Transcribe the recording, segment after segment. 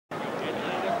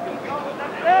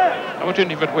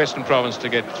Opportunity for Western Province to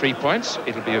get 3 points.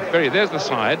 It'll be there's the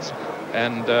sides,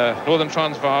 and Northern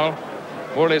Transvaal,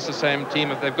 more or less the same team.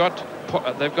 They've got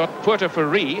Porter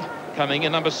Ferree coming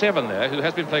in, number 7 there, who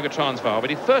has been playing with Transvaal, but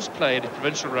he first played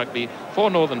provincial rugby for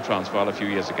Northern Transvaal a few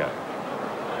years ago.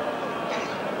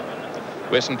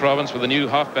 Western Province with the new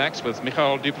halfbacks with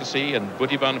Michael du Plessis and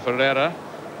Butiban Ferreira.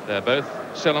 They're both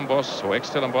Stellenbosch or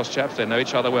ex-Stellenbosch chaps. They know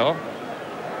each other well.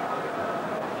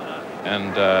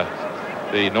 And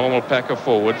the normal pack of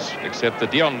forwards, except the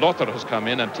Dion Lotter has come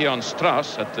in and Tion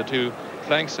Strauss at the 2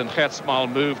 flanks, and Gert Smal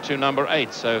moved to number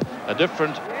 8. So a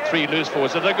different 3 loose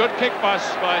forwards. And a good kick by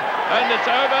and it's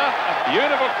over. A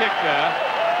beautiful kick there.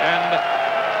 And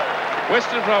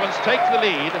Western Province take the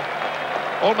lead.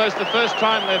 Almost the first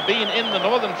time they've been in the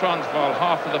Northern Transvaal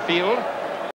half of the field.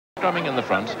 Drumming in the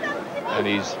front, and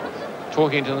he's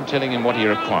talking to them, telling him what he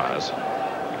requires.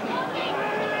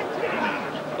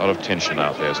 A lot of tension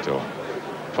out there still.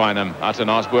 Twynham out to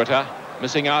Nasbuurta,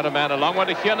 missing out a man, a long one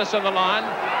to Giernes on the line.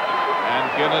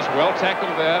 And Giernes well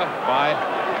tackled there by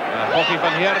Hockey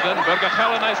van Heerden. Burger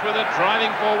Gellenhuis with it, driving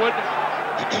forward.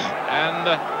 And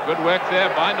good work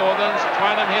there by Northerns.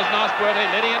 Twynham, here's Nasbuurta,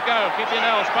 letting it go.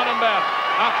 PPNL, Spannenberg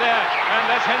out there, and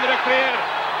that's Hendrik Clear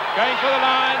going for the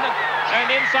line.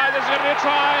 And inside, this is going to be a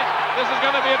try. This is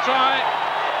going to be a try.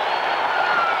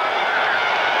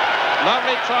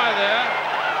 Lovely try there.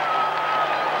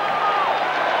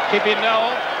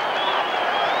 PPNL.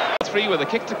 3 with a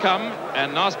kick to come,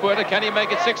 and Nasbuurta, can he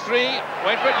make it 6-3?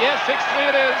 Wait for it, yes, 6-3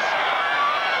 it is.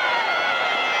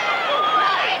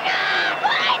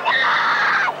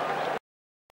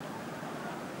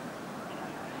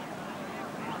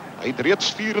 Hy het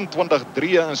reeds 24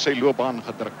 drieë in sy loopbaan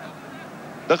gedruk.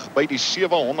 Dig by die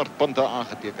 700 punte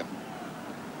aangeteken.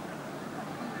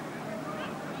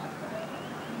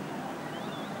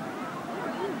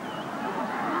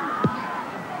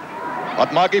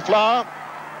 Wat maak die Vla?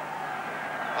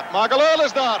 Wat maak hulle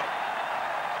is daar?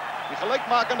 Die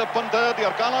gelykmakende punte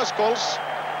deur Kana Skols.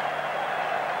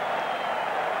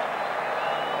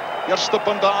 Eerste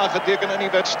punte aangeteken in die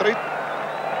wedstryd.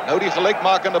 Nou die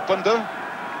gelykmakende punte.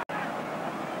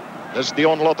 Dis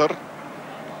Dion Lotter.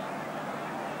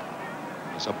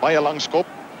 Dis 'n baie lang skop.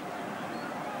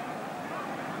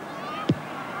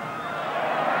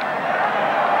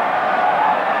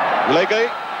 Leggy,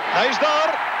 hy's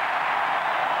daar.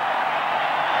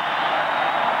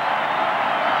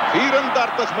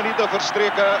 34 minute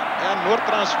verstreke en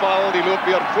Noord-Transvaal die loop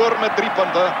weer voor met 3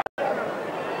 punte.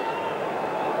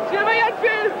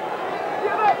 7-1-4.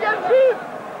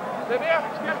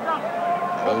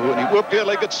 Nou, in die OP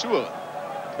lyk dit so.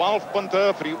 12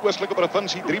 punte vir die oostelike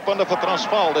provinsie, 3 punte vir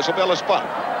Transvaal. Dis op hulle span.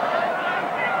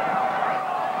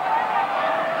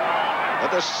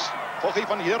 Dit is Hockey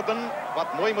van Heerden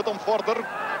wat mooi met hom vorder.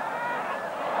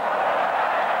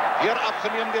 Weer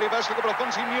afgeneem deur die Westelike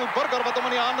provinsie, Neil Burger wat hom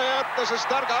in die hande het. Dis 'n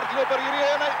sterk hardloper hierdie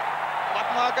ene. Wat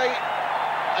maak hy?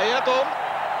 Hy het hom.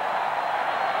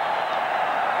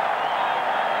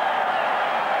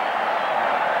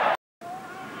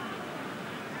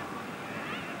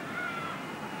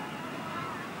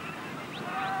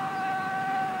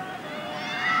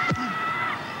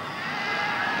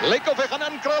 Lyk of hy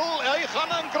gaan inkrul. Hy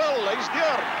gaan inkrul. Hy's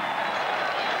deur.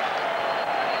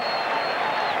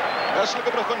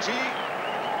 Westelike provinsie,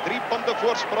 3 punte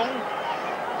voorsprong.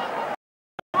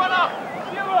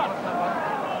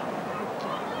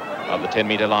 On the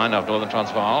 10-meter line of Northern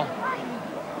Transvaal.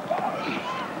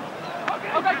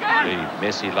 The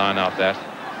messy line out that.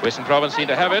 Western Province seem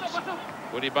to have it.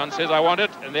 Woody Bunn says, I want it,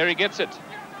 and there he gets it.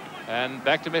 And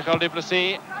back to Michael du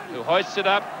Plessis, who hoists it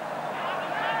up.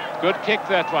 Good kick,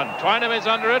 that one. Twynham is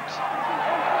under it.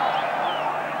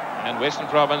 And Western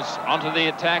Province onto the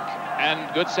attack.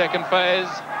 And good second phase.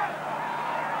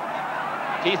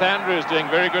 Keith Andrews doing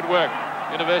very good work.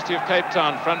 University of Cape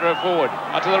Town, front row forward.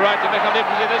 Out to the right to Michael du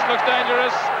Plessis. This looks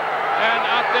dangerous. And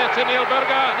out there to Neil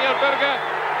Burger. Neil Burger,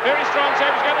 very strong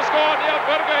save. He's going to score. Neil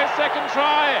Burger, his second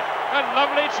try. A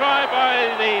lovely try by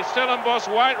the Stellenbosch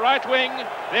right wing.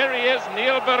 There he is,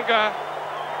 Neil Burger.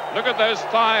 Look at those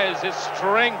thighs, his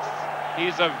strength.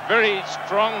 He's a very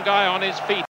strong guy on his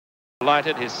feet.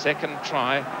 Lighted his second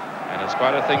try, and it's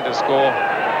quite a thing to score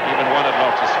even one at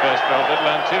Loftus, Versfeld,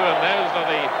 Midland 2, and those are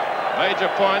the major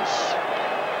points.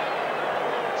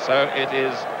 So it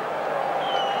is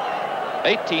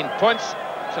 18 points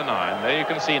to 9. There you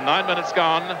can see 9 minutes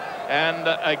gone, and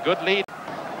a good lead.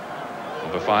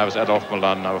 Number 5 is Adolf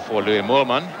Milan, number 4 Louis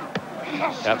Moorman.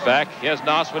 Tap back, here's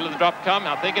Nas, will the drop come?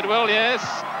 I think it will, yes.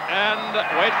 And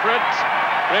wait for it.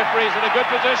 Referee's in a good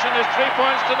position. There's 3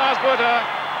 points to Nasbuurta.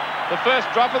 The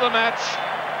first drop of the match.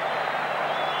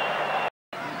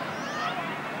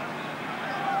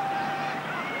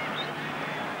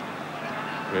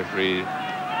 Referee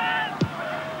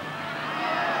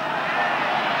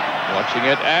watching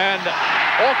it, and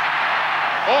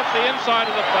off the inside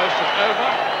of the post and over.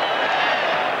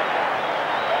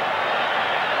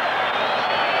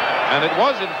 And it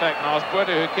was, in fact,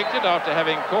 Nasbode who kicked it after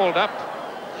having called up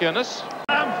Kunis.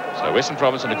 So Western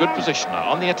Province in a good position now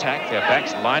on the attack. Their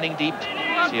backs lining deep.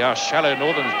 See how shallow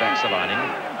Northern's backs are lining.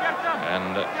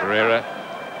 And Pereira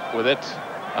with it.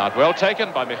 Out well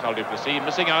taken by Michael du Plessis.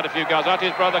 Missing out a few guys. Out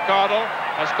his brother Cardle.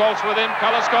 Has Scholz with him.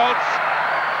 Color Scholz.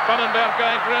 Vandenberg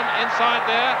going for him. Inside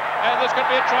there. And this could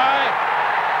be a try.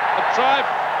 A try.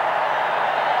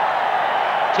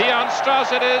 Tian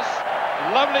Strauss it is.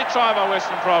 Lovely try by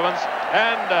Western Province.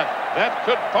 And that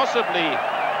could possibly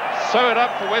sew it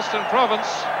up for Western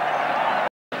Province.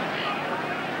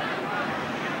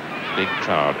 Big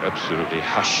crowd, absolutely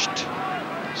hushed.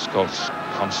 Scholz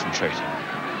concentrating.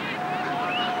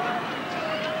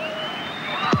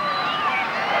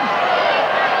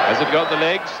 Has it got the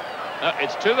legs? No,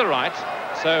 it's to the right.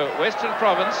 So Western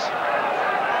Province,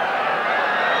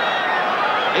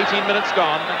 18 minutes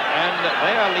gone, and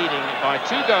they are leading by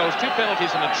 2 goals, 2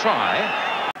 penalties and a try.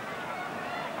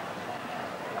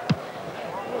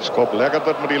 Skop lekker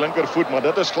dit met die linkervoet, maar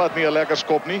dit is glad nie 'n lekker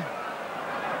skop nie.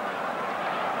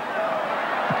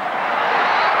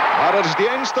 Maar dit is die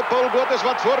engste Paul Botha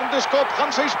wat vorentoe skop,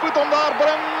 gaan sy spoed om daar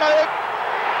bring.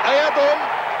 Hy het hom.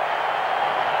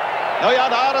 Nou ja,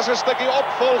 daar is 'n stukkie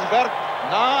opvolgwerk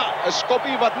na 'n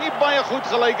skoppie wat nie baie goed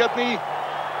gelyk het nie.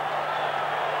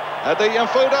 Het hy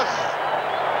eenvoudig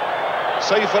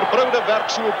sy verbroude werk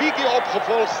so 'n bietjie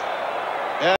opgevolg.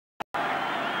 En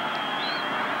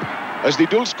is die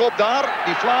doelskop daar,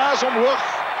 die vlaas omhoog.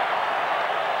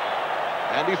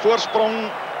 En die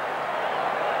voorsprong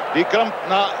die krimp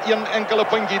na 1 enkele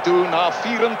puntjie toe na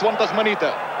 24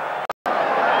 minute.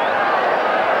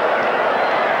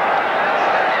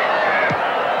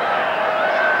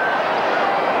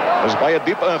 Is baie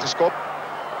diep ingeskop.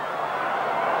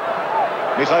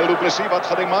 Michael du Plessis, wat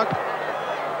gaan hy maak?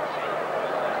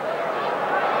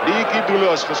 Bietjie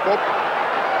doelloos geskop.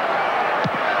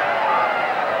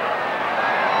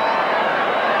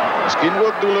 Miskien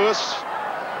ook doelloos.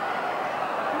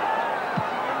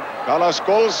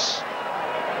 Scholz.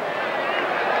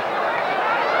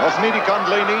 Nog nie die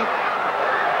kantlyn nie.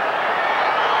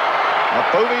 Maar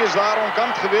Paulie is daar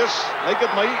onkant gewees, lyk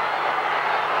dit my.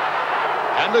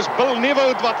 En dis Bill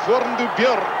Nieuwoud wat vorentoe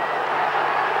beur.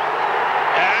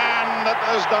 En dit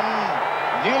is dan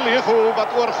Neil Lego wat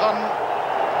oorgaan.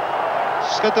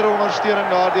 Skitterende ondersteuning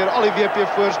daar deur al die WP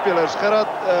voorspelers. Gerard,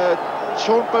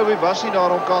 Sean Paulie was nie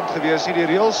daar onkant gewees nie. Die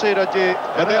reël sê dat jy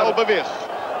binne al beweeg.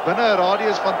 Binne 'n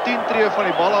radius van 10 tree van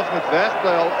die bal af moet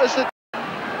wegbly. Al is dit.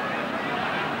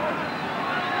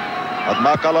 Wat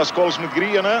maak Scholz met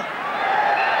Greene?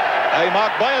 Hy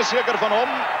maak baie seker van hom.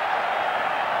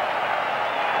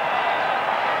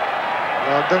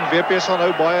 Ja, ek dink WP sal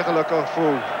nou baie gelukkig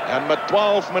voel. En met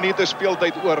 12 minute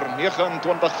speeltyd oor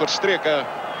 29 verstreke,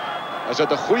 is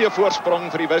dit 'n goeie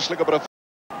voorsprong vir die Westelike Provinsie.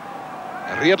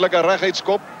 'n Redelike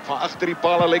reguitskop van agter die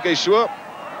paal lyk hy so.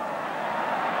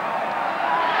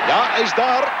 Ja, hy's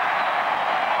daar.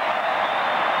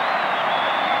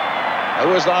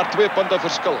 Nou is daar 2 punte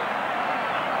verskil.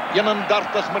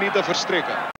 31 minute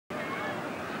verstreke.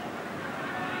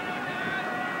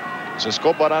 Sy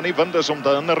skop waar daar nie wind is om te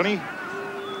hinder nie.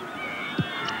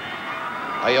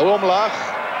 Hy hou hom laag.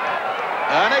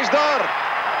 En hy's daar.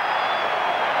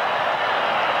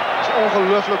 Dit is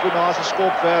ongelooflik hoe na sy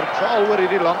skop werk, veral oor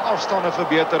hierdie lang afstande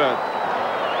verbeter het.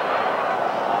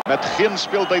 Met geen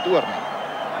speeltyd oor nie.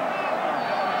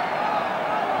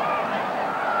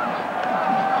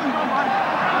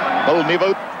 Bill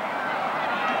Nieuwoud.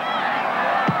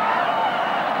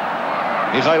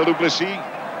 Michael du Plessis.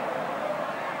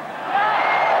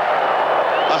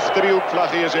 Agter die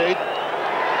hoekvlaggie is uit.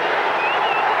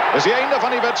 Dis die einde van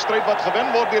die wedstryd wat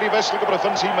gewen word deur die Westelike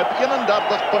Provinsie met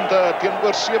 31 punte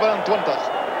teenoor 27.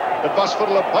 Dit was vir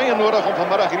hulle baie nodig om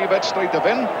vanmiddag hierdie wedstryd te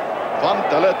wen, want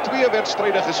hulle het 2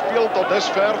 wedstryde gespeel tot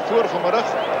dusver voor vanmiddag.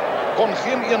 Kon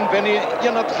geen een wen nie,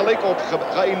 een het gelyk op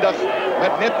geëindig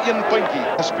met net 1 puntjie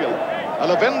gespeel.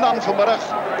 Hulle wen dan vanmiddag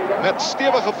met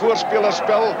stewige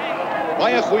voorspelerspel,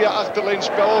 baie goeie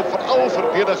agterlynspel, veral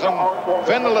verdediging,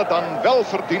 wen hulle dan wel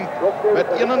verdien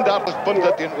met 31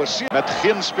 punte teenoor 7 met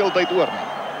geen speeltyd oor nie.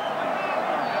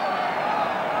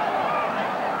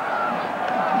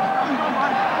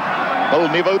 Bill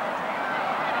Nieuwoud.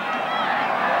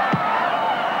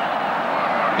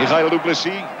 Michael du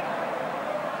Plessis.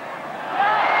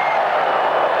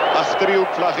 Agter die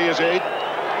hoekvlaggie is uit.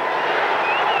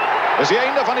 Dis die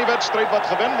einde van die wedstryd wat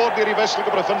gewen word deur die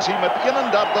Westelike Provinsie met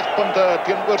 31 punte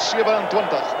teenoor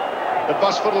 27. Dit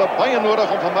was vir hulle baie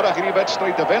nodig om vanmiddag hierdie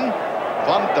wedstryd te wen,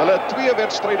 want hulle het 2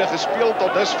 wedstryde gespeel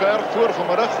tot dusver voor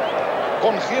vanmiddag.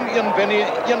 Kon geen een wen nie,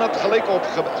 een het gelyk op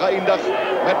geëindig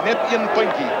met net 1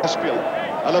 puntjie gespeel.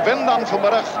 Hulle wen dan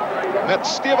vanmiddag met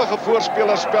stewige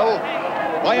voorspelerspel,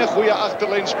 baie goeie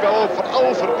agterlynspel,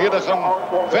 veral verdediging,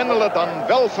 wen hulle dan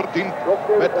wel verdien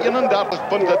met 31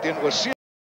 punte teenoor 7.